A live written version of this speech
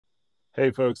Hey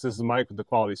folks, this is Mike with the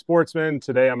Quality Sportsman.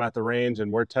 Today I'm at the range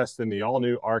and we're testing the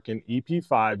all-new Arken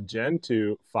EP5 Gen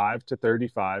 2 5 to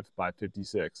 35 by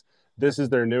 56. This is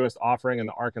their newest offering in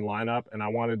the Arken lineup, and I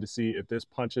wanted to see if this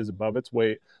punches above its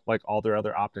weight like all their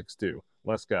other optics do.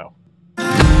 Let's go.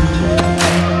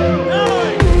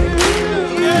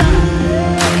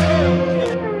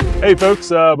 Hey folks,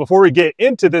 before we get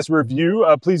into this review,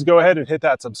 please go ahead and hit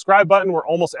that subscribe button. We're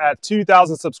almost at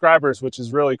 2,000 subscribers, which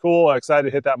is really cool. Excited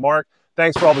to hit that mark.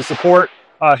 Thanks for all the support.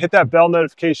 Hit that bell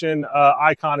notification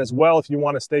icon as well if you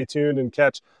want to stay tuned and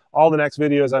catch all the next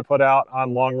videos I put out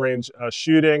on long-range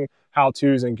shooting,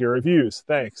 how-tos, and gear reviews.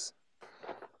 Thanks.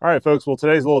 All right, folks, well,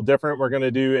 today's a little different. We're going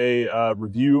to do a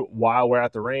review while we're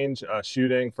at the range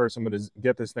shooting. First, I'm going to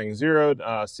get this thing zeroed,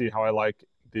 see how I like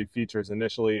the features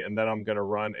initially, and then I'm going to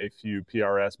run a few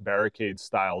PRS barricade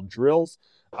style drills.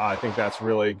 I think that's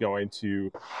really going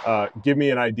to give me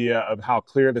an idea of how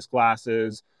clear this glass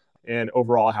is and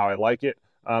overall how I like it.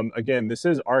 Again, this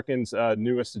is Arken's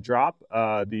newest drop,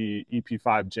 the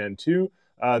EP5 Gen 2.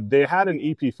 They had an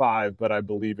EP5, but I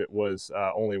believe it was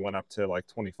only went up to like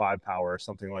 25 power or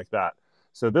something like that.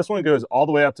 So this one goes all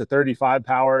the way up to 35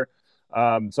 power.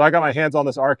 So I got my hands on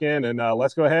this Arken, and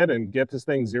let's go ahead and get this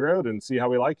thing zeroed and see how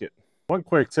we like it. One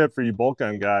quick tip for you bolt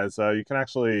gun guys, you can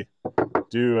actually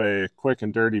do a quick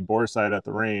and dirty bore sight at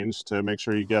the range to make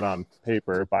sure you get on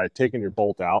paper by taking your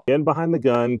bolt out, getting behind the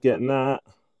gun, getting that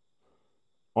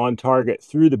on target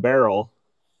through the barrel,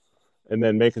 and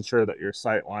then making sure that your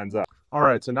sight lines up. All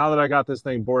right, so now that I got this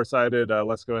thing bore sighted,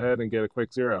 let's go ahead and get a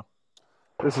quick zero.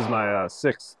 This is my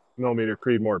 6mm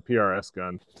Creedmoor PRS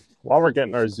gun. While we're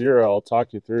getting our zero, I'll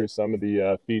talk you through some of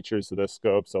the features of this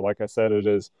scope. So like I said, it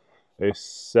is a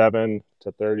 7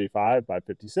 to 35 by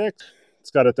 56. It's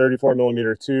got a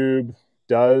 34mm tube,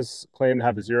 does claim to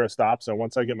have a zero stop. So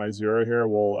once I get my zero here,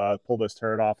 we'll pull this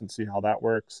turret off and see how that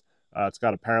works. It's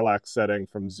got a parallax setting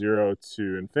from 0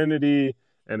 to infinity,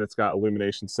 and it's got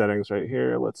illumination settings right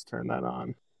here. Let's turn that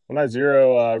on. When I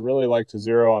zero, I really like to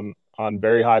zero on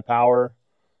very high power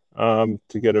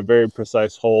to get a very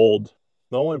precise hold.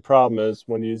 The only problem is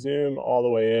when you zoom all the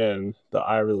way in, the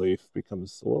eye relief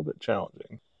becomes a little bit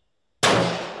challenging.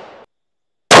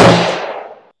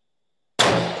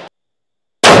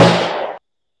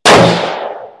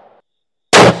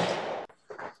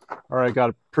 All right, got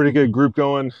a pretty good group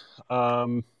going.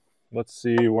 Let's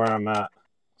see where I'm at.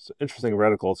 It's an interesting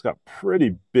reticle. It's got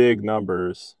pretty big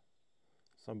numbers.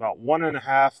 So about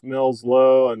 1.5 mils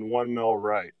low and 1 mil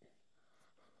right.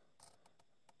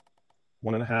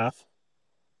 1.5.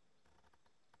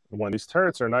 When these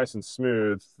turrets are nice and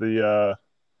smooth, the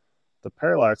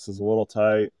parallax is a little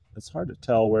tight. It's hard to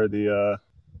tell where the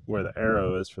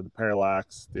arrow is for the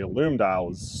parallax. The illum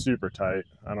dial is super tight.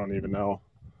 I don't even know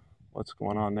what's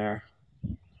going on there.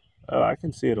 Oh, I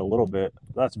can see it a little bit.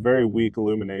 That's very weak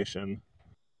illumination.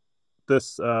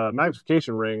 This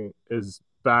magnification ring is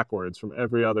backwards from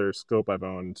every other scope I've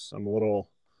owned. It's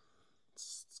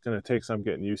going to take some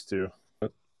getting used to.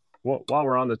 While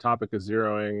we're on the topic of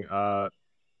zeroing,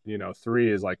 you know,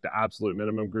 3 is like the absolute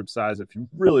minimum group size. If you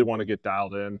really want to get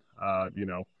dialed in, you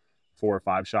know, 4 or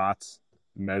 5 shots,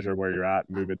 measure where you're at,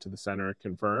 move it to the center,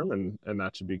 confirm, and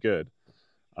that should be good.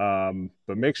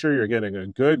 But make sure you're getting a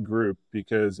good group,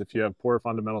 because if you have poor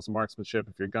fundamentals of marksmanship,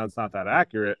 if your gun's not that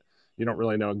accurate, you don't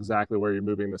really know exactly where you're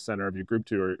moving the center of your group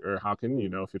to, or how can you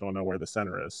know if you don't know where the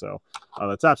center is. So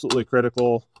that's absolutely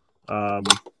critical.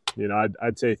 You know,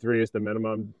 I'd say 3 is the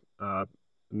minimum. I'm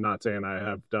not saying I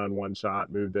have done 1 shot,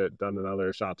 moved it, done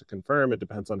another shot to confirm. It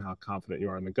depends on how confident you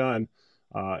are in the gun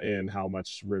and how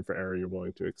much room for error you're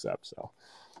willing to accept. So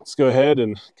let's go ahead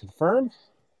and confirm,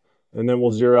 and then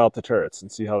we'll zero out the turrets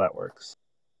and see how that works.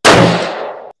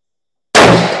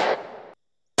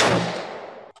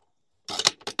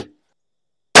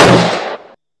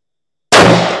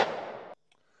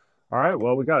 All right,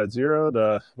 well, we got it zeroed.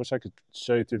 Wish I could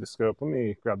show you through the scope. Let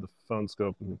me grab the phone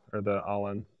scope or the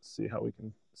all-in, see how we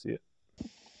can see it.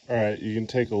 All right, you can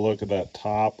take a look at that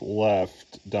top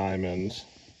left diamond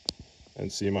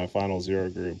and see my final zero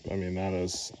group. I mean, that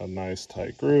is a nice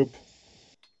tight group.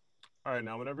 All right,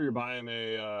 now whenever you're buying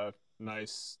a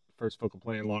nice first focal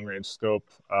plane long range scope,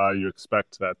 you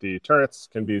expect that the turrets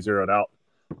can be zeroed out.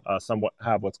 Some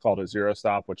have what's called a zero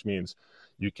stop, which means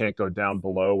you can't go down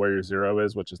below where your zero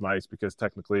is, which is nice, because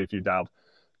technically if you dialed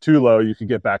too low, you could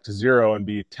get back to 0 and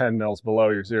be 10 mils below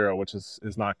your zero, which is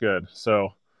not good.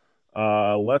 So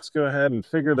let's go ahead and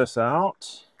figure this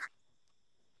out.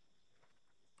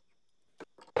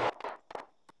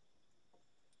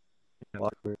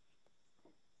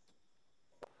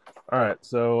 All right,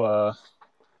 so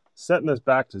setting this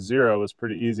back to 0 is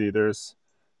pretty easy. There's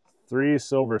 3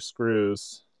 silver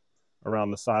screws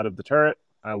around the side of the turret.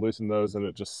 I loosened those and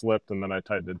it just slipped, and then I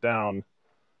tightened it down.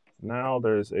 Now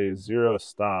there's a 0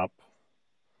 stop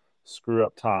screw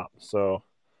up top. So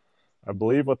I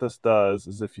believe what this does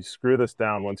is if you screw this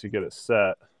down once you get it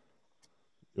set,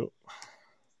 you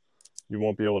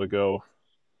won't be able to go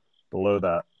below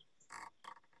that.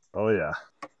 Oh yeah.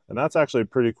 And that's actually a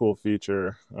pretty cool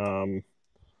feature.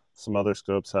 Some other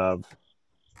scopes have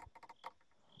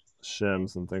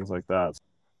shims and things like that.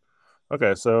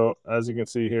 Okay, so as you can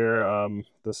see here,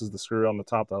 this is the screw on the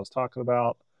top that I was talking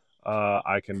about.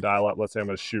 I can dial up, let's say I'm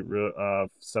going to shoot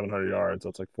 700 yards.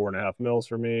 That's like 4.5 mils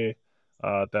for me.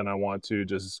 Then I want to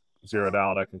just zero it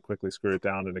out. I can quickly screw it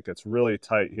down, and it gets really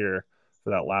tight here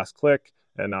for that last click.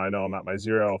 And now I know I'm at my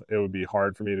 0. It would be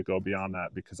hard for me to go beyond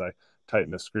that because I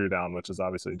tightened the screw down, which is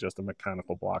obviously just a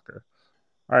mechanical blocker.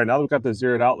 All right, now that we've got this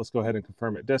zeroed out, let's go ahead and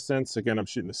confirm it distance. Again, I'm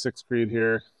shooting the 6 Creed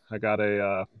here. I got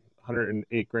a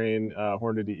 108 grain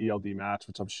Hornady ELD match,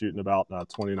 which I'm shooting about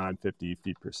 2950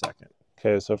 feet per second.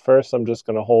 Okay, so first I'm just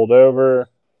going to hold over,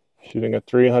 shooting a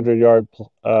 300 yards,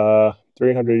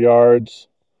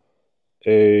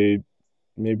 a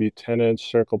maybe 10-inch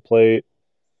circle plate.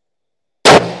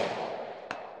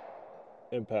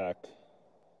 Impact.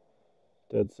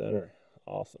 Dead center.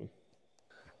 Awesome.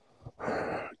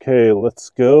 Okay,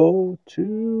 let's go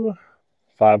to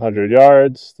 500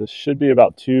 yards. This should be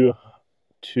about 2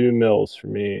 mils for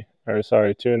me, or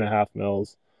sorry, 2.5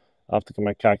 mils. I'll have to get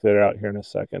my calculator out here in a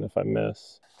second if I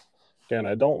miss. Again,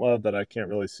 I don't love that I can't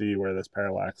really see where this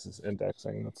parallax is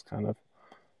indexing. That's kind of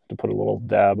to put a little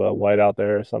dab of white out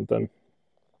there or something.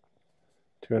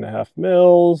 2.5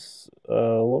 mils, a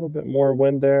little bit more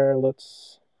wind there.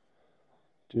 Let's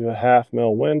do a 0.5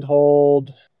 mil wind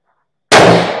hold.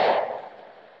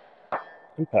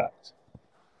 Impact.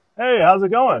 Hey, how's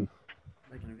it going?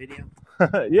 Making a video?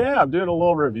 Yeah, I'm doing a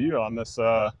little review on this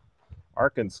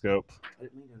Arken scope.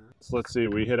 So let's see,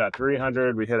 we hit at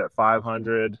 300, we hit at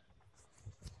 500.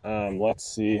 Let's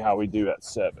see how we do at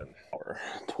 7.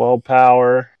 12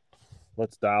 power.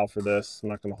 Let's dial for this. I'm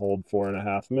not going to hold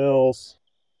 4.5 mils.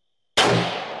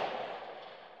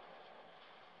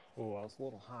 Oh, I was a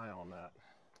little high on that.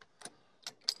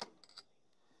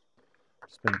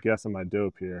 Just been guessing my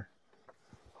dope here.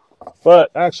 But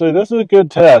actually, this is a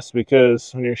good test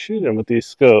because when you're shooting with these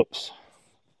scopes,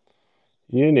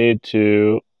 you need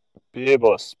to be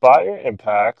able to spot your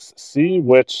impacts, see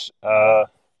which hash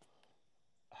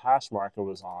marker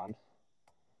was on,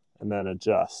 and then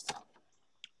adjust.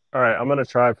 All right, I'm going to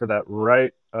try for that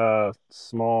right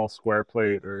small square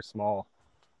plate or small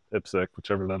IPSC,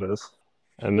 whichever that is.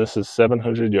 And this is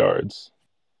 700 yards.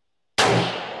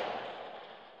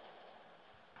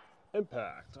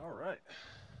 Impact, all right.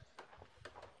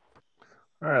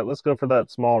 All right, let's go for that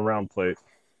small round plate.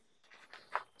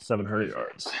 700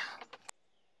 yards.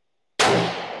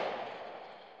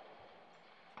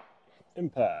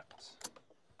 Impact.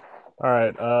 All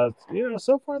right,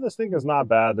 so far this thing is not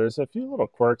bad. There's a few little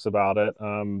quirks about it.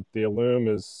 The Illum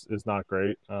is not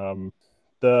great.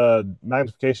 The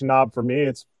magnification knob for me,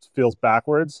 it feels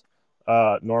backwards.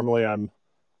 Normally I'm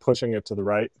pushing it to the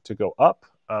right to go up.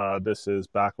 This is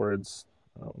backwards.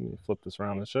 Let me flip this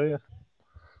around and show you.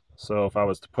 So if I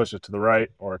was to push it to the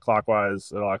right or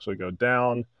clockwise, it'll actually go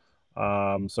down.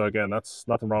 So again, that's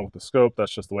nothing wrong with the scope.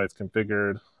 That's just the way it's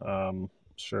configured.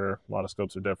 Sure, a lot of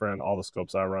scopes are different. All the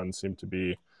scopes I run seem to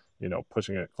be,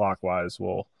 pushing it clockwise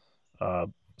will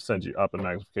send you up in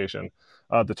magnification.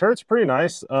 The turret's pretty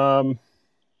nice. Show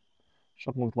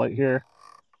them with light here.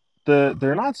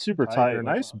 They're not super tight. They're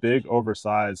nice, big,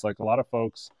 oversized. Like a lot of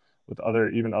folks with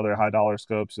even other high dollar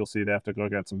scopes, you'll see they have to go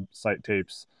get some sight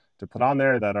tapes to put on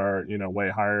there that are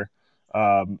way higher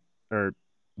or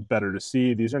better to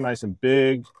see. These are nice and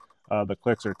big. The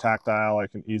clicks are tactile. I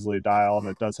can easily dial, and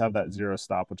it does have that 0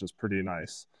 stop, which is pretty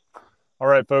nice. All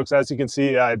right, folks, as you can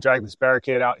see, I dragged this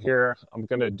barricade out here. I'm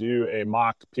going to do a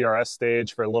mock PRS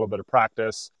stage for a little bit of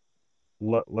practice.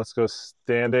 Let's go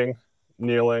standing,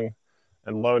 kneeling,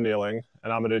 and low kneeling,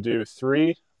 and I'm going to do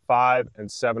 3, 5,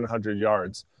 and 700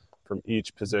 yards from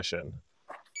each position.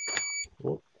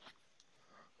 Ooh.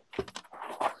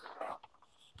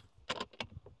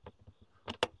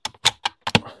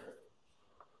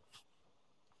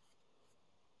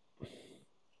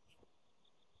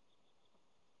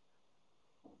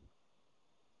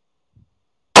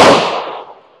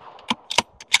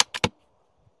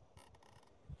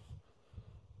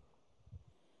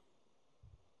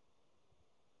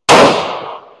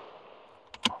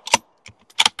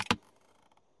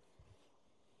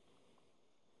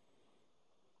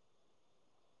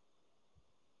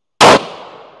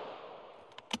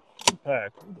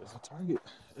 impact. Ooh, there's a target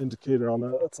indicator on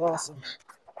that. That's awesome.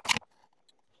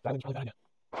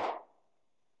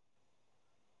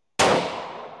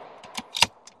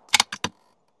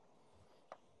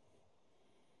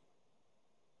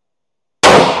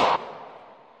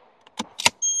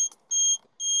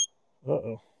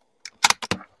 Uh-oh.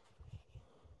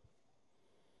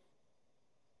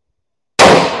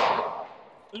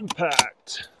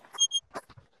 Impact.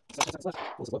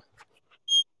 All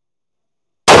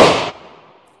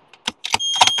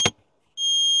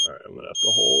right, I'm gonna have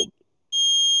to hold.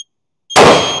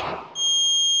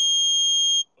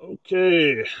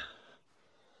 Okay.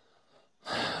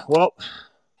 Well,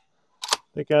 I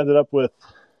think I ended up with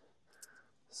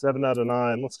 7 out of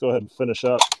 9. Let's go ahead and finish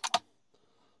up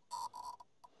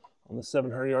on the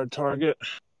 700-yard target.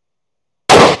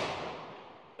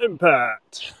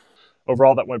 Impact.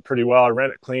 Overall, that went pretty well. I ran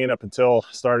it clean up until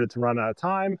started to run out of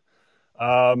time.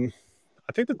 I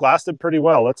think the glass did pretty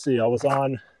well. Let's see, I was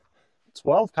on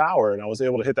 12 power and I was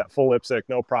able to hit that full lipstick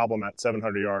no problem at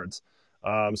 700 yards.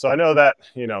 So I know that,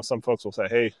 you know, some folks will say,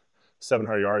 hey,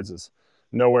 700 yards is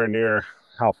nowhere near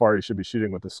how far you should be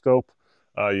shooting with the scope.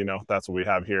 You know, that's what we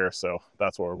have here. So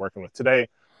that's what we're working with today.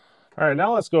 All right,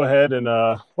 now let's go ahead and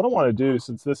what I want to do,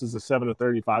 since this is a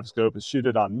 7-35 scope, is shoot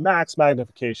it on max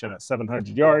magnification at 700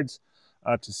 yards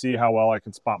to see how well I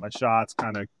can spot my shots,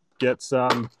 kind of get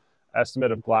some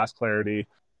estimate of glass clarity.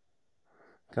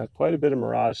 Got quite a bit of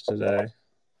mirage today,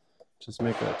 just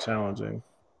making it challenging.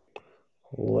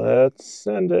 Let's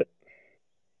send it.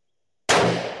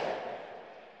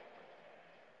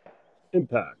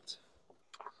 Impact.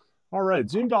 All right,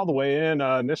 zoomed all the way in.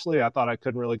 Initially, I thought I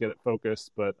couldn't really get it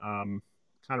focused, but kind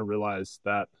of realized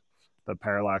that the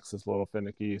parallax is a little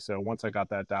finicky. So once I got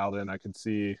that dialed in, I could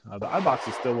see the eye box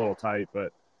is still a little tight,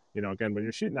 but you know, again, when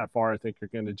you're shooting that far, I think you're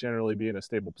going to generally be in a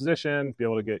stable position, be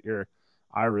able to get your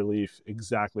eye relief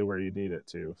exactly where you need it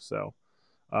to. So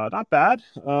not bad.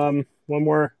 One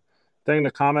more thing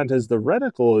to comment is the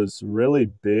reticle is really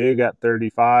big at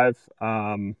 35.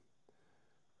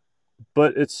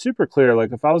 But it's super clear.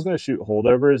 Like if I was going to shoot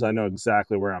holdovers, I know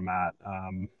exactly where I'm at.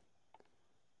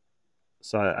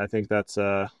 So I think that's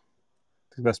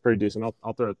pretty decent.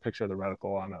 I'll throw a picture of the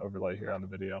reticle on the overlay here on the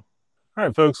video. All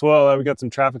right, folks. Well, we got some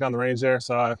traffic on the range there,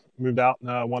 so I moved out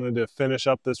and wanted to finish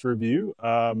up this review.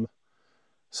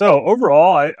 So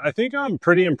overall, I think I'm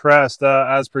pretty impressed,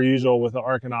 as per usual, with the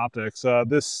Arken optics.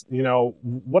 This, you know,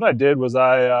 what I did was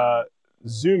I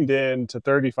zoomed in to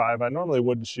 35. I normally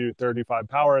wouldn't shoot 35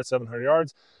 power at 700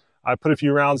 yards. I put a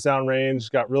few rounds downrange,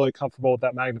 got really comfortable with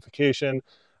that magnification.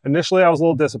 Initially, I was a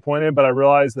little disappointed, but I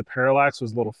realized the parallax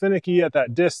was a little finicky at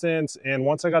that distance. And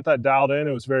once I got that dialed in,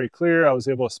 it was very clear. I was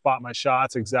able to spot my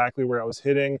shots exactly where I was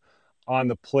hitting on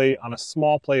the plate, on a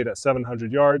small plate at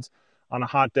 700 yards on a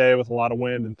hot day with a lot of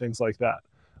wind and things like that.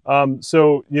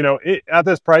 So, you know, at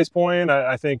this price point,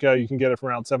 I think you can get it for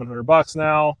around 700 bucks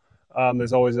now.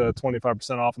 There's always a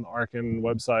 25% off on the Arken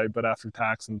website, but after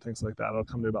tax and things like that, it'll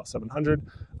come to about 700.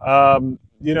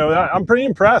 You know, I'm pretty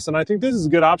impressed, and I think this is a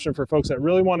good option for folks that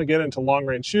really want to get into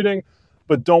long-range shooting,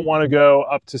 but don't want to go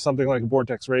up to something like a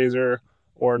Vortex Razor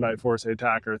or Night Force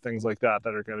Attacker, things like that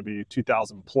that are going to be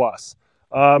 2,000 plus.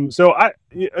 So I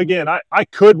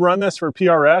could run this for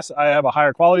PRS. I have a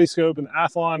higher quality scope in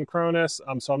Athlon Cronus,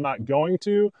 so I'm not going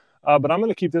to. But I'm going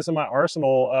to keep this in my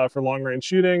arsenal for long range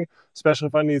shooting, especially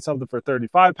if I need something for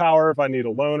 35 power, if I need a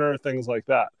loner, things like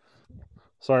that.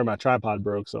 Sorry, my tripod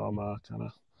broke, so I'm kind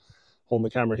of holding the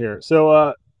camera here.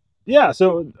 So yeah,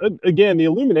 so again, the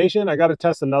illumination, I got to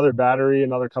test another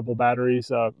couple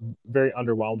batteries. Very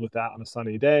underwhelmed with that on a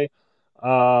sunny day.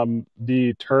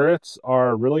 The turrets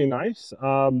are really nice.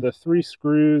 The 3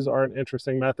 screws are an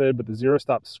interesting method, but the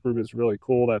 0-stop screw is really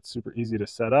cool. That's super easy to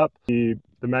set up. The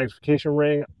magnification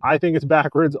ring, I think it's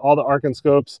backwards. All the Arken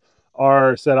scopes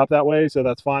are set up that way, so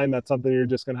that's fine. That's something you're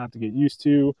just going to have to get used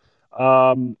to.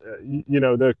 You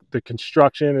know, the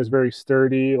construction is very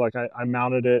sturdy. Like I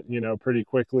mounted it, you know, pretty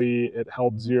quickly. It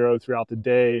held 0 throughout the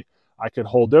day. I could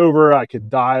hold over, I could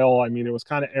dial. I mean, it was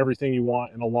kind of everything you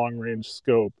want in a long range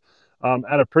scope.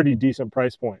 At a pretty decent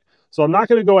price point. So I'm not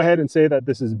going to go ahead and say that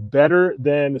this is better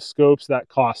than scopes that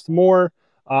cost more.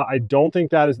 I don't think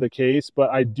that is the case,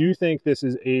 but I do think this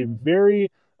is a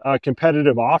very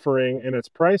competitive offering in its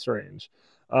price range.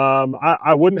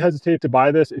 I wouldn't hesitate to buy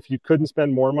this if you couldn't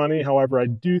spend more money. However, I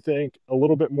do think a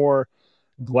little bit more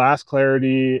glass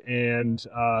clarity and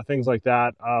things like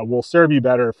that will serve you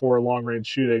better for long range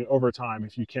shooting over time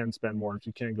if you can spend more, if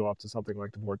you can go up to something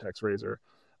like the Vortex Razor.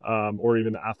 Or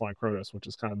even the Athlon Cronus, which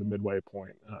is kind of the midway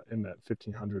point in that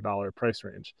 $1,500 price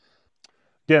range.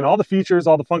 Again, all the features,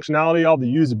 all the functionality, all the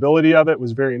usability of it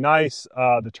was very nice.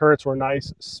 The turrets were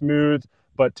nice, smooth,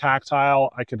 but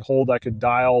tactile. I could hold, I could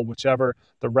dial, whichever.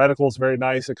 The reticle is very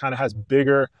nice. It kind of has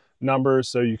bigger numbers,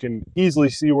 so you can easily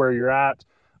see where you're at.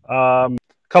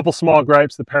 Couple small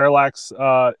gripes, the parallax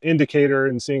indicator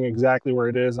and seeing exactly where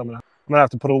it is. I'm gonna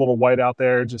have to put a little white out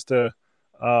there just to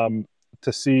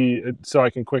see it, so I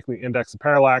can quickly index the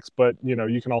parallax, but you know,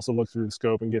 you can also look through the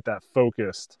scope and get that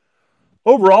focused.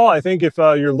 Overall, I think if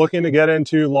you're looking to get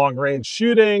into long range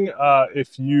shooting,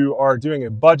 if you are doing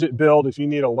a budget build, if you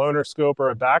need a loaner scope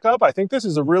or a backup, I think this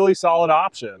is a really solid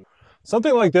option.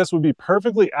 Something like this would be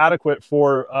perfectly adequate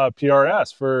for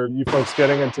PRS, for you folks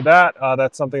getting into that.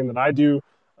 That's something that I do,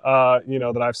 you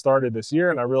know, that I've started this year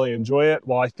and I really enjoy it.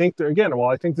 While I think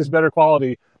there's better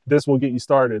quality, this will get you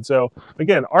started. So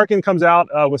again, Arken comes out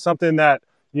with something that,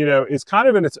 you know, is kind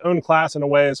of in its own class in a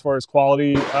way as far as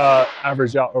quality,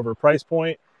 averaged out over price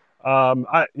point.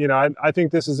 I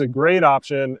think this is a great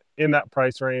option in that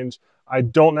price range. I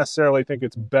don't necessarily think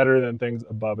it's better than things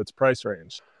above its price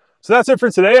range. So that's it for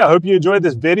today. I hope you enjoyed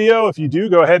this video. If you do,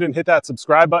 go ahead and hit that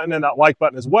subscribe button and that like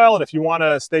button as well. And if you want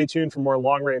to stay tuned for more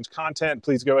long range content,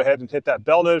 please go ahead and hit that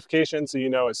bell notification so you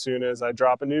know as soon as I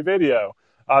drop a new video.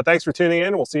 Thanks for tuning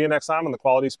in. We'll see you next time on The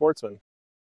Quality Sportsman.